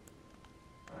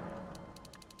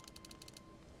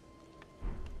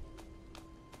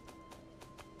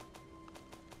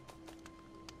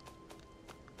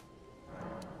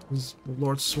 These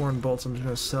Lord Sworn bolts, I'm just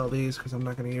going to sell these because I'm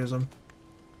not going to use them.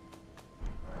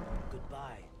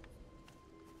 Goodbye.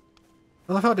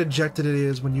 I love how dejected it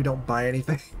is when you don't buy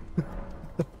anything.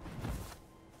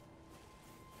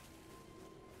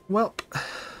 Well...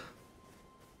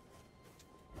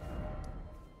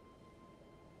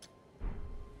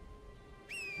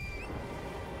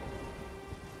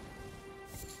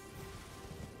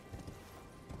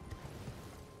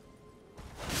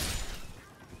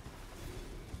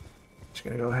 Just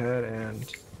gonna go ahead and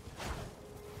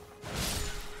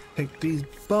take these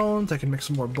bones. I can make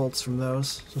some more bolts from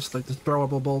those, just like the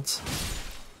throwable bolts.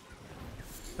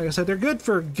 Like I said, they're good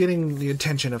for getting the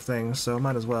attention of things, so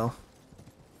might as well.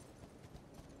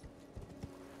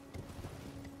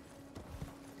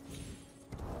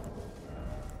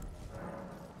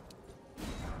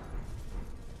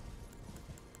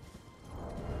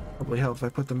 Probably help if I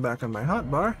put them back on my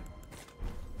hotbar.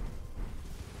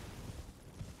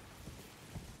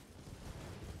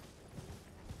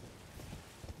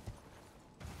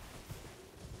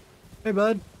 Hey,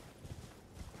 bud.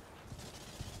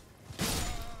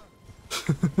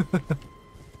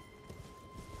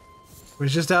 We're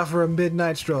just out for a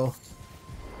midnight stroll.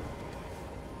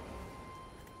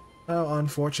 How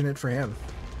unfortunate for him.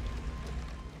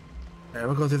 Alright,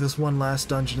 we'll go through this one last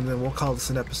dungeon and then we'll call this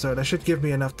an episode. That should give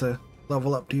me enough to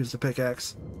level up to use the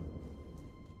pickaxe.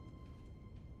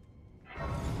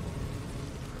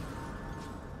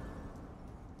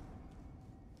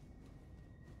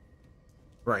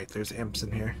 Right, there's imps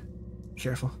in here. Be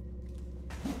careful.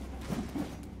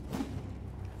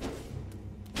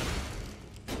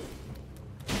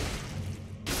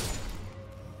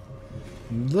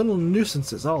 Little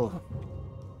nuisances, all of them.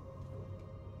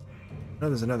 Oh,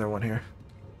 there's another one here.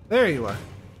 There you are.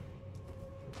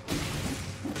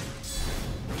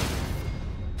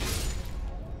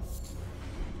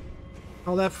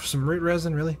 All that for some root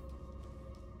resin, really?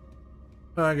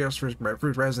 Oh, I guess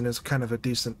root resin is kind of a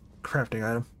decent crafting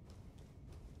item.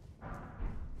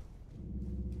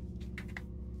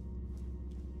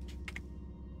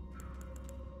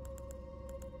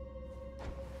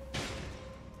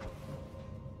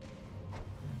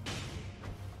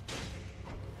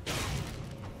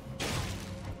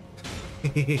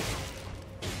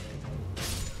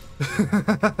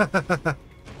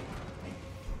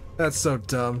 That's so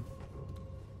dumb.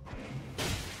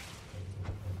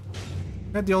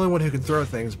 Not the only one who can throw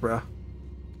things, bro.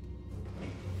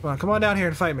 Come on down here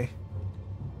and fight me.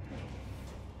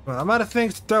 Well, I'm out of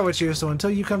things to throw at you, so until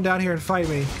you come down here and fight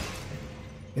me,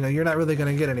 you know, you're not really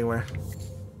gonna get anywhere.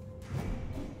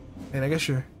 And I guess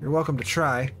you're welcome to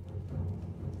try.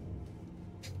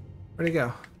 Where'd he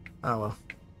go? Oh well.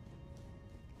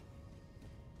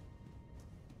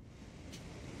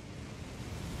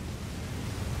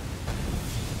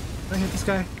 Can I hit this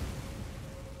guy?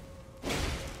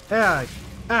 Yeah.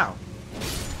 Ow.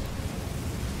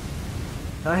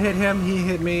 I hit him, he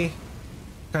hit me.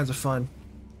 Kinds of fun.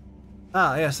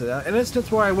 Ah, yes, an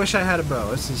instance where I wish I had a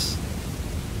bow. This is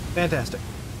fantastic.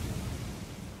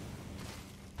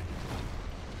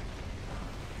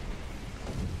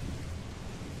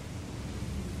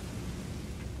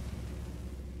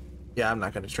 Yeah, I'm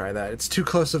not going to try that. It's too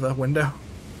close of a window.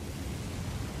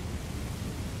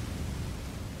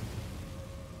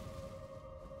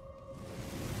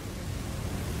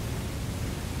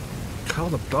 Look at all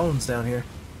the bones down here.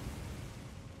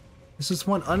 This is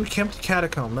one unkempt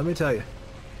catacomb, let me tell you.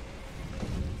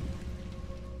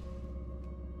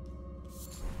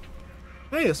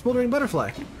 Hey, a smoldering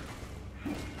butterfly.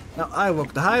 Now I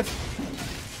woke the hive.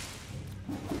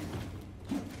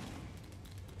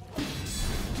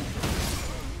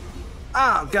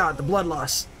 Oh god, the blood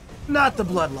loss. Not the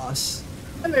blood loss.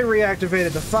 And they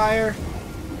reactivated the fire.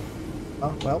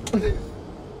 Oh, well.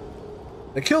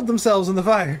 They killed themselves in the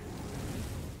fire.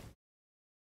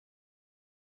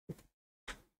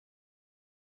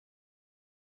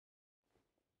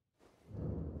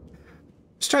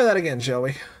 Let's try that again, shall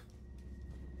we? A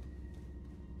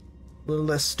little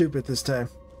less stupid this time.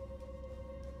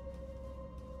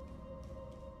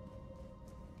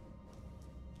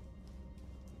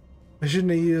 I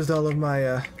shouldn't have used all of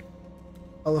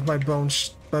my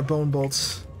bone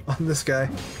bolts on this guy.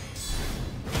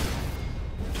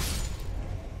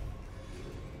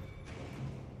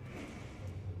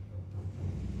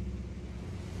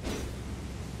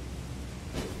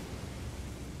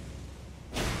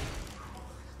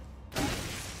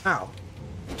 Ow.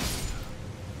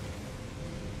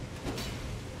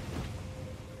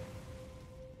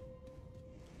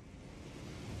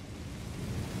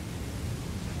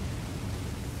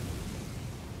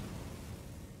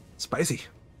 Spicy.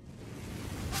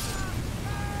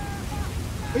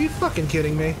 Are you fucking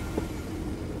kidding me?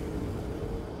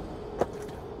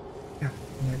 Yeah.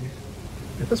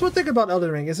 That's one thing about Elden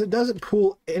Ring is it doesn't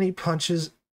pull any punches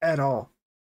at all.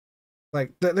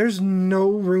 Like there's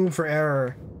no room for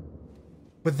error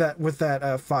with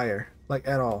that fire, like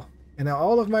at all. And now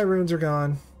all of my runes are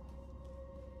gone.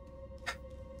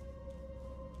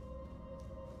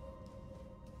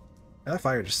 That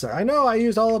fire just sucks. I know I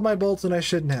used all of my bolts and I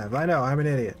shouldn't have. I know, I'm an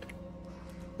idiot.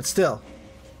 But still.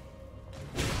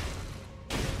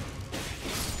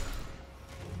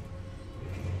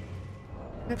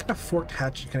 I got a forked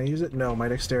hatchet. Can I use it? No, my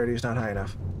dexterity is not high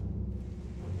enough.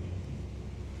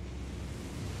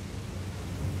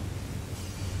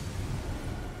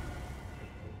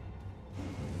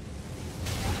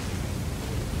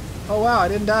 Oh wow, I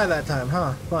didn't die that time,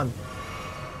 huh? Fun.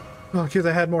 Oh, because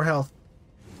I had more health.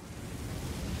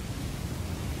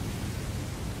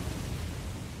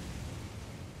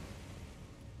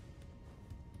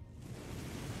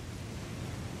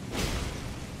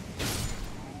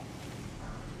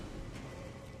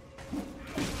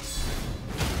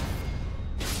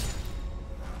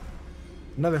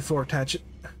 Another forked hatchet.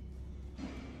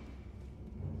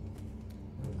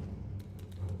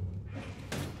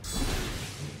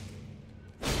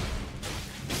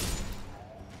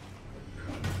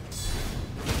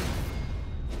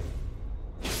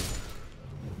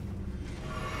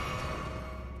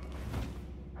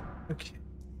 Okay.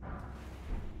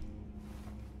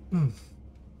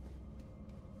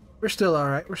 We're still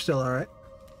alright. We're still alright.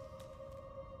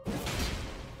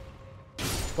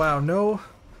 Wow, no...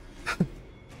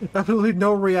 absolutely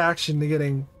no reaction to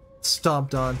getting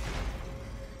stomped on.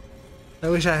 I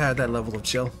wish I had that level of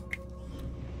chill.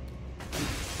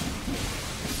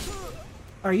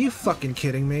 Are you fucking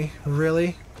kidding me?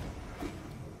 Really?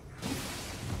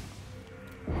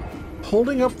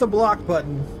 Holding up the block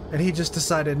button, and he just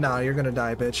decided, nah, you're gonna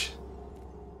die, bitch.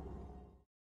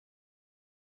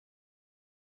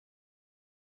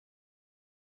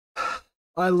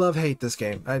 I love-hate this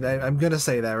game. I'm gonna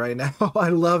say that right now. I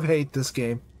love-hate this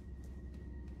game.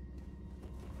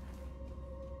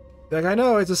 Like, I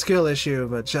know it's a skill issue,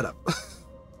 but shut up.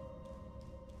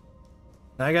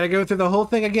 I gotta go through the whole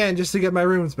thing again just to get my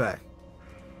runes back.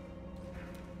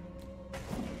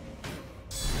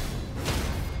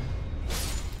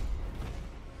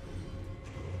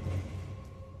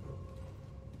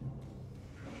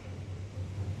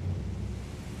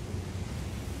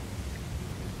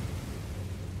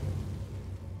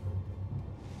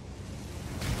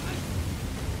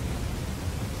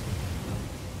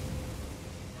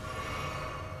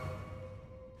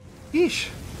 Yeesh.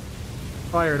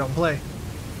 Fire don't play.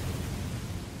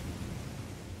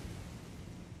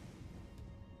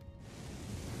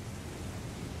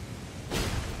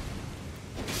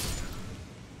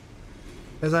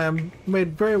 As I am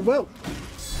made very aware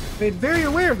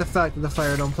of the fact that the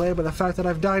fire don't play, but the fact that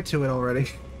I've died to it already.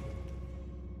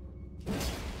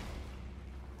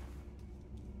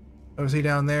 Oh, is he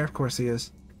down there? Of course he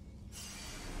is.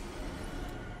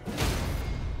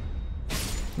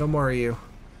 No more of you.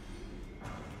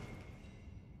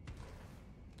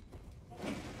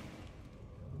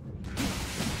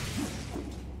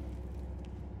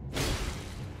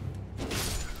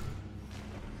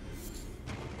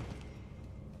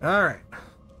 All right.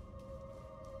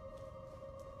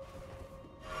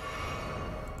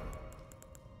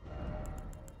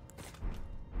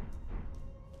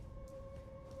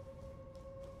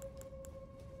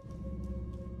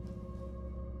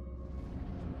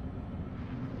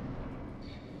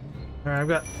 Alright, I've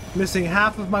got missing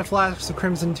half of my flasks of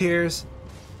Crimson Tears.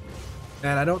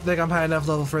 And I don't think I'm high enough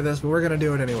level for this, but we're gonna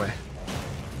do it anyway.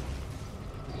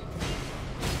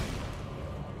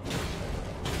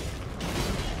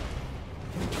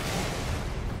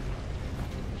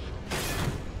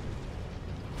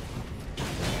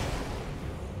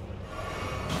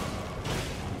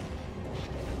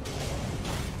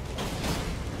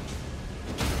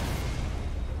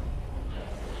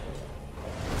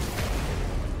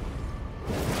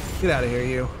 Get out of here,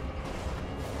 you.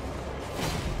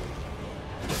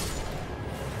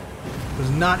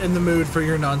 Was not in the mood for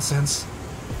your nonsense. How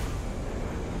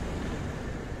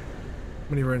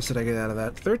many runes did I get out of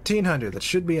that? 1,300. That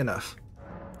should be enough.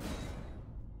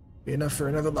 Be enough for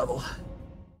another level.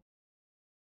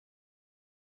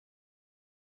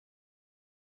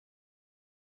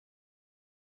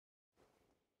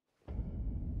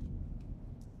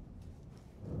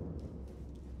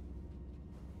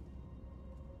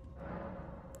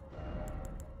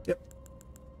 Yep.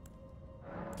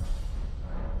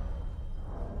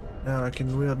 Now I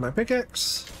can wield my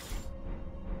pickaxe.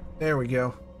 There we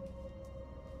go.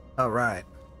 Alright.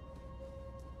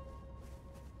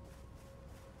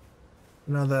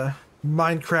 Now the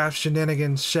Minecraft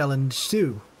shenanigans shall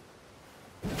ensue.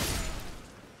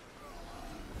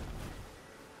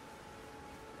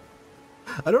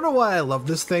 I don't know why I love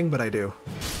this thing, but I do.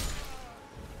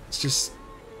 It's just...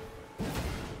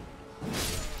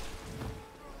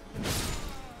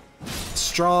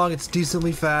 strong, it's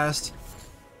decently fast.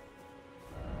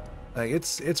 Like,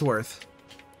 it's worth.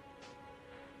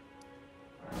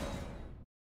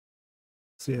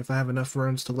 See if I have enough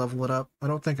runes to level it up. I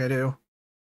don't think I do.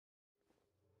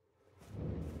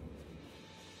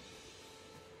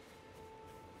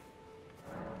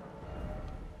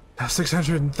 Now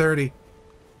 630.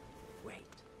 Wait,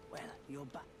 well, you're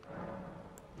back.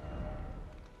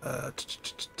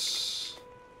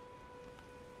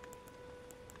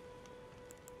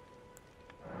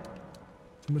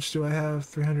 How much do I have?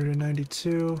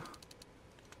 392.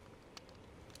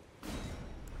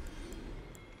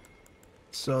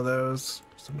 Sell those.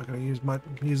 So I'm not going to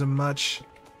use them much.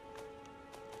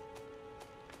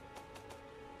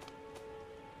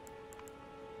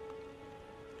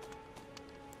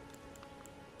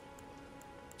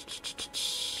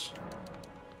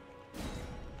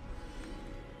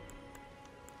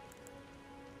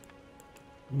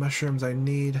 Mushrooms I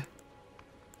need.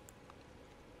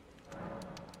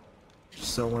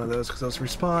 Just sell one of those because those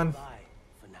respawn.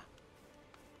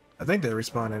 I think they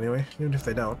respawn anyway, even if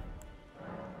they don't.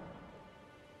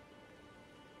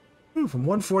 Ooh, from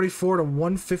 144 to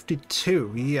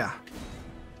 152. Yeah.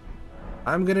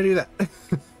 I'm gonna do that.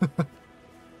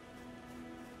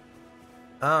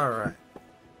 Alright.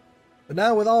 But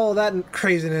now with all that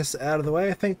craziness out of the way,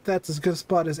 I think that's as good a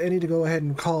spot as any to go ahead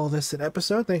and call this an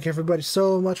episode. Thank you everybody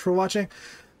so much for watching.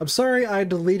 I'm sorry I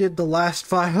deleted the last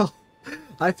file.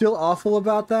 I feel awful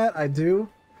about that, I do.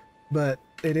 But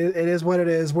it is what it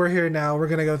is. We're here now. We're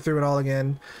gonna go through it all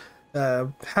again.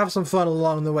 Have some fun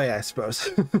along the way, I suppose.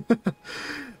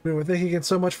 Anyway, thank you again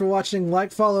so much for watching.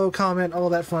 Like, follow, comment, all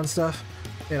that fun stuff.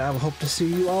 And I will hope to see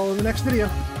you all in the next video.